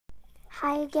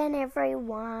Hi again,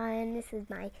 everyone. This is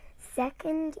my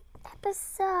second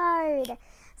episode.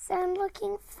 So I'm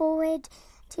looking forward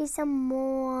to some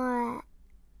more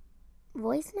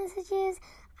voice messages.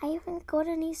 I haven't got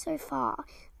any so far,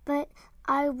 but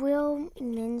I will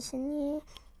mention you,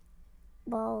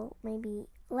 well, maybe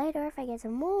later if I get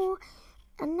some more.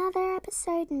 Another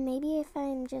episode, maybe if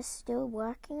I'm just still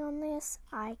working on this,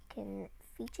 I can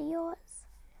feature yours.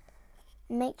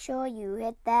 Make sure you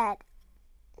hit that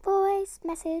voice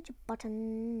message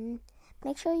button.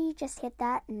 Make sure you just hit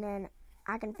that and then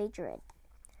I can feature it.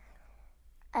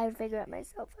 I would figure out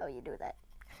myself how you do that.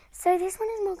 So this one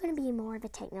is going to be more of a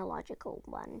technological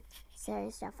one.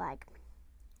 So stuff like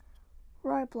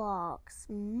Roblox,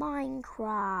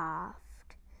 Minecraft,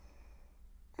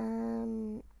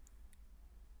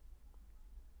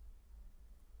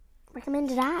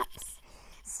 recommended apps,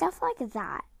 stuff like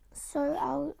that. So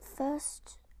I'll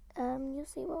first, you'll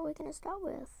see what we're going to start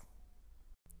with.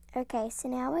 Okay, so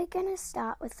now we're going to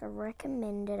start with the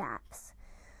recommended apps.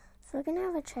 So we're going to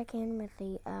have a check-in with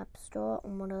the App Store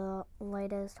on what are the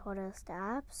latest, hottest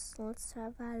apps. Let's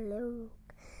have a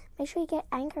look. Make sure you get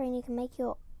Anchor and you can make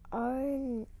your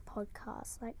own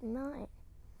podcast like mine.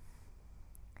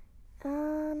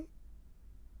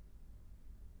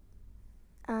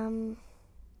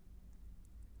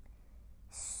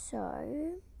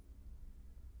 So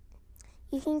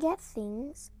you can get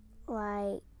things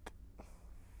like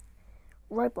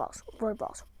Roblox,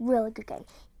 really good game.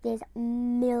 There's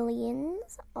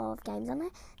millions of games on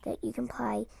there that you can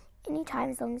play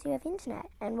anytime as long as you have internet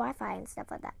and Wi-Fi and stuff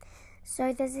like that.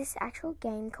 So there's this actual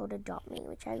game called Adopt Me,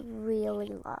 which I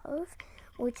really love,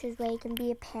 which is where you can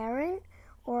be a parent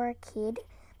or a kid,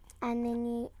 and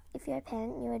then if you're a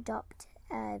parent, you adopt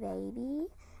a baby,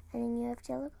 and then you have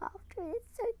to look after it.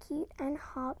 It's so cute and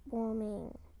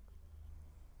heartwarming.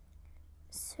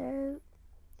 So,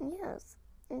 yes.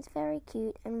 It's very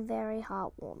cute and very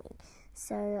heartwarming.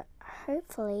 So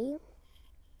hopefully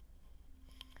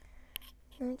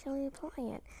you actually apply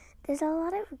it. There's a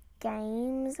lot of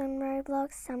games on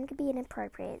Roblox. Some could be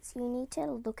inappropriate. So you need to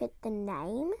look at the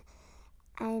name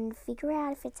and figure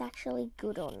out if it's actually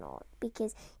good or not.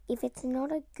 Because if it's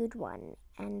not a good one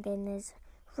and then there's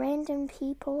random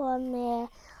people on there,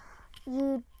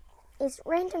 it's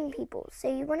random people. So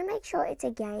you want to make sure it's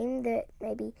a game that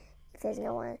maybe if there's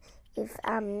no one, if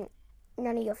none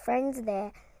of your friends are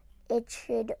there, it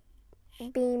should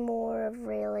be more of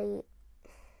really,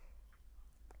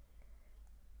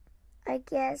 I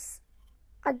guess,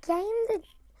 a game that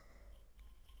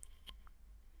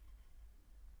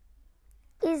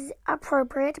is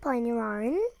appropriate to play on your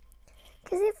own.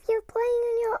 Because if you're playing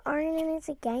on your own and it's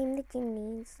a game that you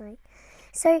need,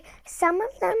 so some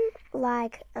of them,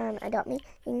 like Adopt Me,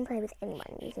 you can play with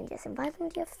anyone. You can just invite them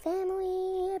to your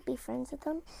family, be friends with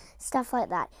them, stuff like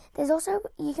that. There's also,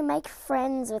 you can make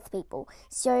friends with people.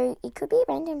 So it could be a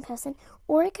random person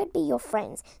or it could be your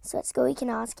friends. So at school you can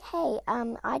ask, hey,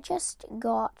 I just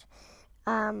got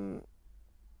Roblox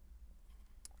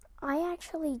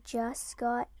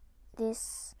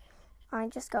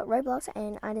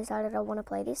and I decided I want to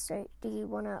play this. So do you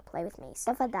want to play with me?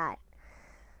 Stuff like that.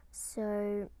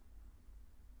 So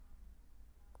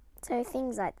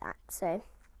things like that. So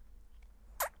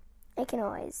I can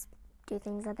always do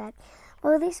things like that.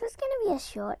 Well, this was going to be a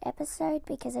short episode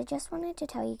because I just wanted to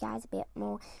tell you guys a bit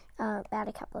more about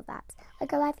a couple of apps.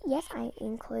 Like Go Live, yes, I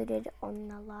included on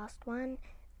the last one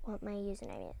what my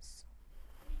username is.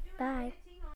 Bye.